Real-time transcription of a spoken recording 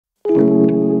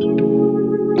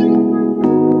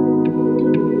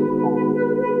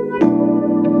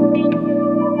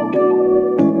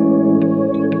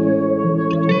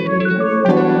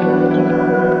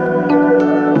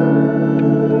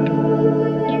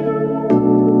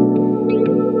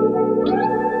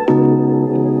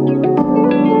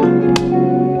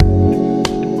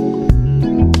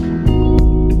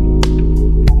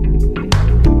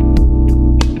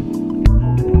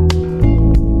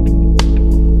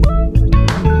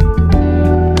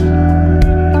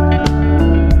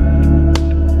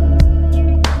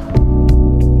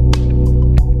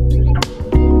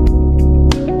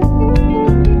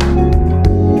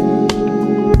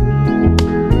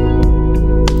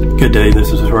Good day,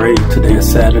 this is Ray. Today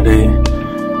is Saturday,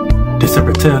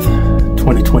 December 10th,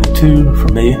 2022. For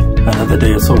me, another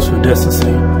day of social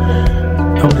distancing.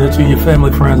 Hope that you and your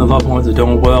family, friends, and loved ones are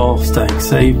doing well, staying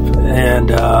safe. And,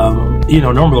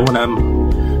 normally when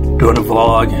I'm doing a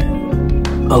vlog,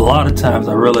 a lot of times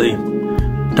I really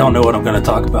don't know what I'm going to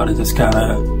talk about. It just kind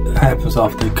of happens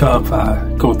off the cuff.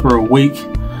 I go through a week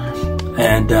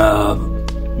and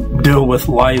deal with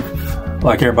life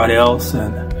like everybody else,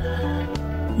 and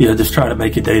just try to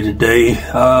make it day to day.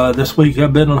 This week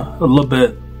I've been a little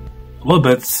bit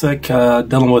sick,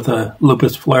 dealing with a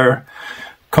lupus flare.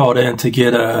 Called in to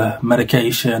get a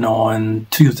medication on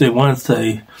Tuesday,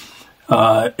 Wednesday,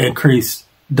 increased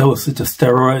dosage of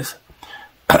steroids.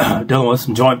 Dealing with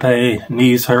some joint pain,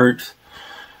 knees hurt,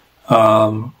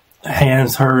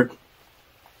 hands hurt,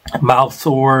 mouth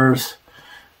sores,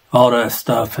 all that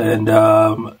stuff. And,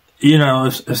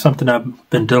 it's something I've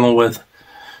been dealing with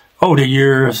over the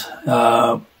years,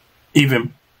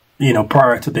 even,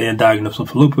 prior to being diagnosed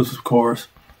with lupus, of course,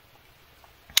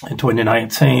 in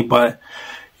 2019, but,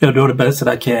 doing the best that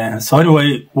I can. So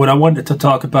anyway, what I wanted to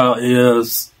talk about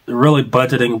is really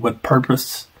budgeting with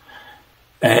purpose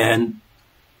and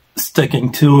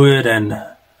sticking to it and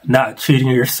not cheating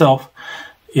yourself.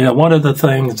 One of the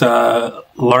things I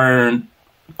learned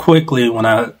quickly when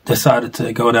I decided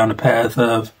to go down the path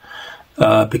of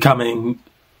becoming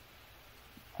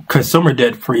consumer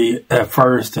debt free at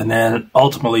first, and then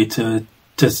ultimately to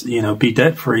just be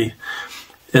debt free,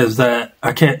 is that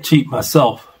I can't cheat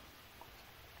myself.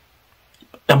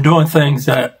 I'm doing things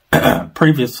that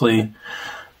previously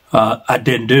I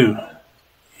didn't do.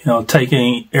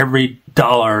 Taking every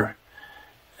dollar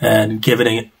and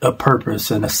giving it a purpose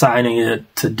and assigning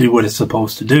it to do what it's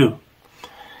supposed to do.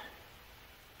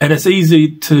 And it's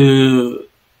easy to,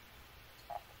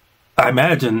 I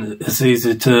imagine it's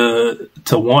easy to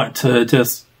want to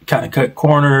just kind of cut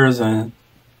corners and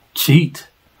cheat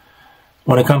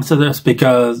when it comes to this,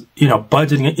 because,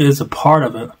 budgeting is a part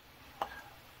of it.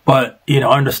 But,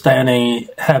 understanding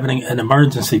having an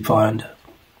emergency fund,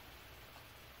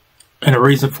 and a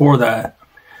reason for that,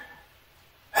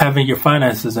 having your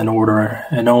finances in order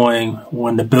and knowing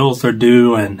when the bills are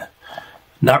due and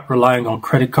not relying on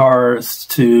credit cards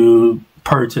to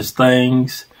purchase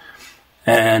things,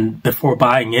 and before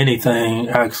buying anything,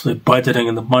 actually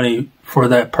budgeting the money for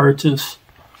that purchase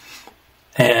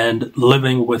and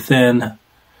living within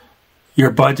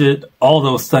your budget. All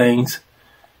those things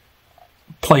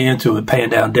play into it.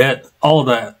 Paying down debt, all of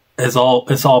that is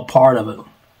all part of it.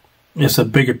 It's a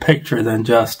bigger picture than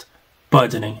just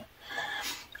budgeting.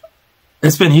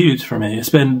 It's been huge for me. It's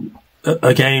been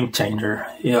a game changer.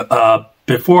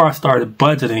 Before I started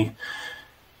budgeting,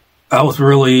 I was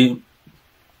really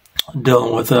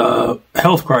dealing with a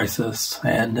health crisis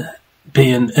and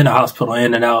being in a hospital,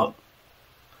 in and out,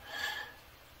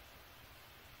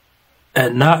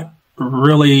 and not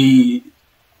really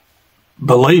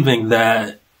believing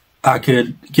that I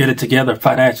could get it together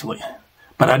financially.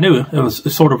 But I knew it was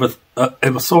sort of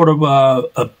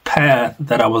a path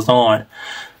that I was on.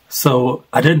 So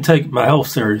I didn't take my health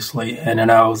seriously, and then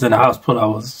I was in the hospital. I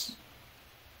was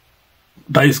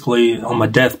basically on my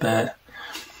deathbed.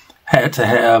 Had to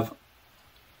have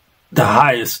the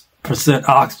highest %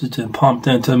 oxygen pumped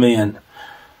into me, and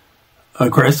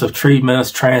aggressive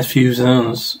treatments,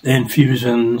 transfusions,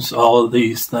 infusions, all of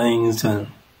these things, and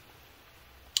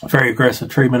very aggressive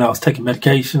treatment. I was taking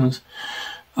medications,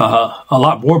 a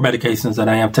lot more medications than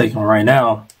I am taking right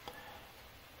now.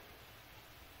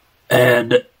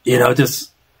 And,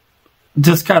 just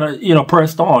kind of,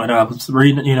 pressed on. I was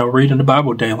reading the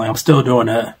Bible daily. I'm still doing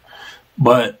that.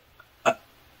 But,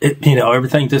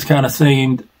 everything just kind of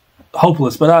seemed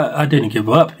hopeless. But I didn't give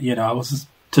up. I was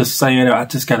just saying I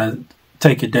just got to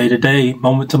take it day to day,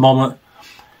 moment to moment.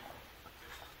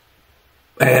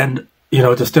 And,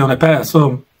 just stay on that path.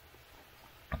 So,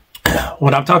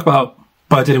 when I'm talking about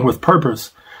budgeting with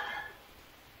purpose,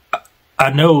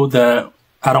 I know that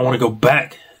I don't want to go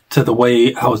back to the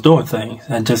way I was doing things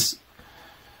and just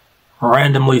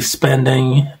randomly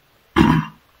spending,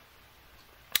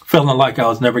 feeling like I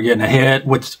was never getting ahead,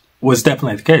 which was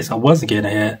definitely the case. I wasn't getting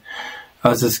ahead. I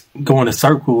was just going in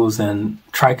circles and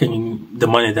tracking the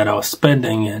money that I was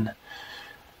spending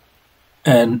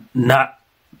and not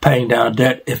paying down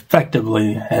debt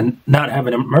effectively and not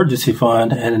having an emergency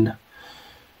fund. And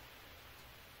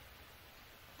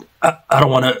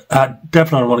I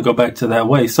definitely don't want to go back to that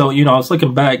way. So, I was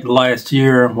looking back last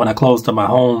year when I closed on my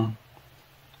home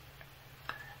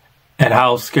and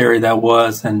how scary that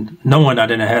was, and knowing I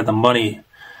didn't have the money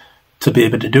to be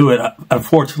able to do it.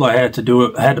 Unfortunately, I had to do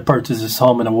it. I had to purchase this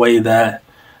home in a way that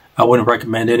I wouldn't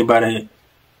recommend anybody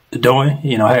doing.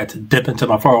 You know, I had to dip into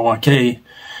my 401k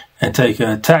and take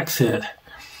a tax hit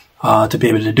to be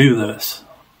able to do this.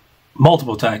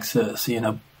 Multiple tax hits, you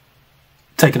know,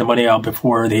 taking the money out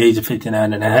before the age of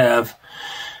 59 and a half,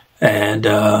 and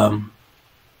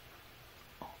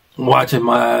watching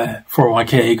my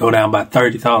 401k go down by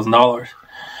 $30,000.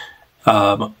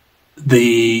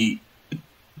 The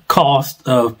cost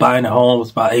of buying a home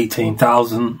was about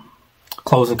 $18,000,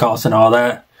 closing costs and all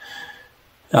that,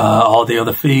 all the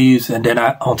other fees, and then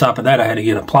on top of that, I had to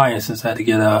get appliances. I had to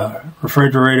get a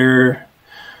refrigerator,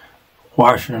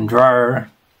 washer and dryer,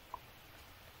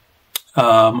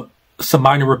 some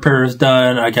minor repairs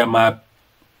done. I got my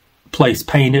place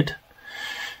painted.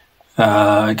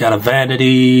 I got a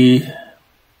vanity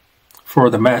for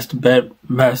the master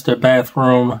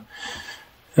bathroom,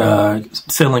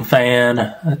 ceiling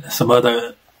fan, some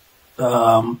other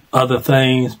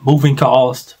things, moving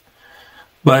cost.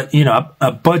 But you know, I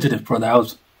budgeted for that. I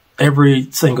was every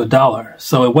single dollar,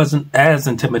 so it wasn't as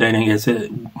intimidating as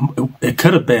it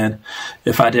could have been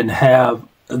if I didn't have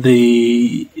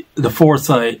the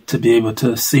foresight to be able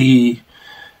to see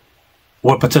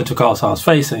what potential costs I was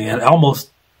facing. And almost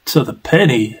to the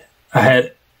penny, I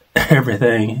had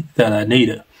everything that I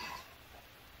needed,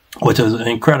 which is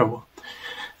incredible.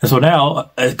 And so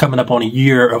now it's coming up on a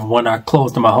year of when I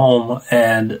closed on my home,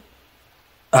 and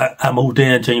I moved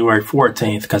in January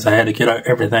 14th because I had to get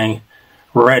everything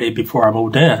ready before I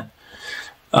moved in.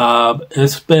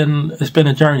 It's been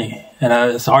a journey, and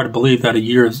it's hard to believe that a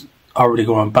year is already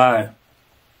going by.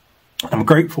 I'm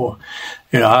grateful.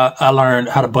 You know, I learned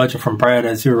how to budget from Brad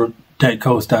at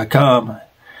ZeroDebtCoach.com,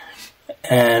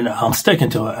 and I'm sticking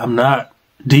to it. I'm not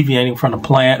deviating from the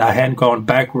plan. I hadn't gone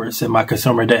backwards in my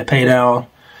consumer debt pay down.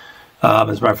 As a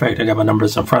matter of fact, I got my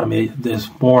numbers in front of me this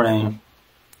morning.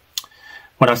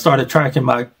 When I started tracking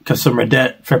my consumer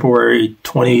debt, February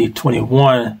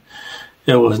 2021,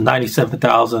 it was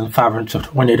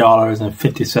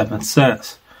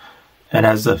 $97,520.57. And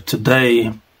as of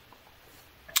today,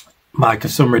 my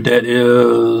consumer debt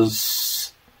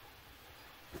is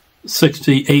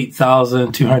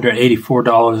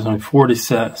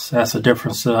 $68,284.40. That's a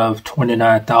difference of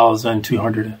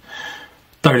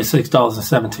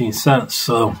 $29,236.17.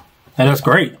 So, and that's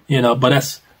great, you know, but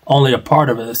that's only a part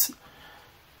of it.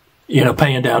 You know,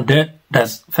 paying down debt,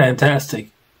 that's fantastic.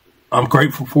 I'm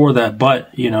grateful for that, but,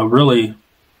 you know, really,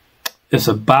 it's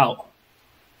about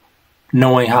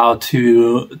knowing how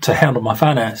to handle my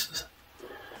finances.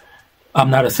 I'm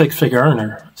not a six-figure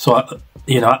earner, so I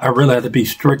really have to be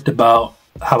strict about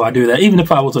how I do that. Even if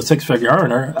I was a six-figure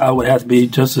earner, I would have to be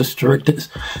just as strict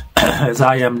as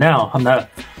I am now. I'm not,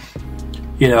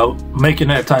 you know, making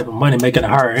that type of money, making a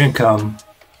higher income.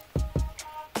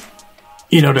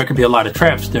 You know, there could be a lot of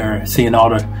traps there, seeing all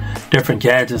the different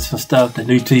gadgets and stuff, the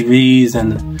new TVs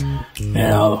and, you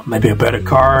know, maybe a better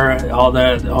car, all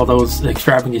those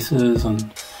extravagances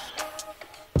and,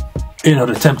 you know,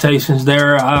 the temptations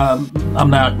there. I'm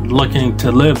not looking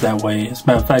to live that way. As a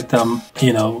matter of fact, I'm,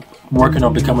 you know, working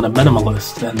on becoming a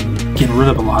minimalist and getting rid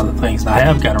of a lot of things. I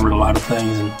have gotten rid of a lot of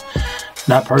things and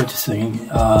not purchasing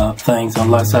things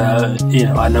unless I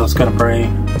know it's going to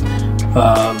bring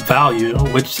value,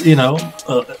 which, you know,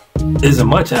 isn't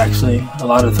much actually. A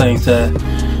lot of things that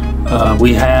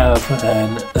we have,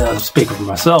 and speaking for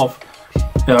myself,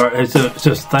 it's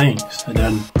just things. It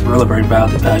doesn't really bring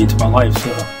value to my life.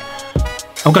 So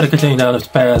I'm going to continue down this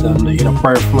path and, you know,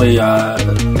 prayerfully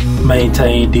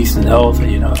maintain decent health.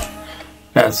 You know,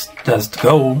 that's the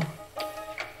goal.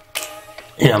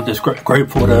 Yeah, I'm just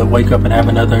grateful to wake up and have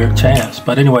another chance.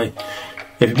 But anyway,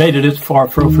 if you made it this far,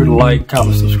 feel free to like,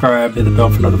 comment, subscribe, hit the bell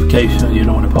for notifications. You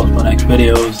know when to post my next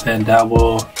videos, and I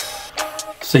will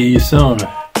see you soon.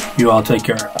 You all take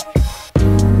care.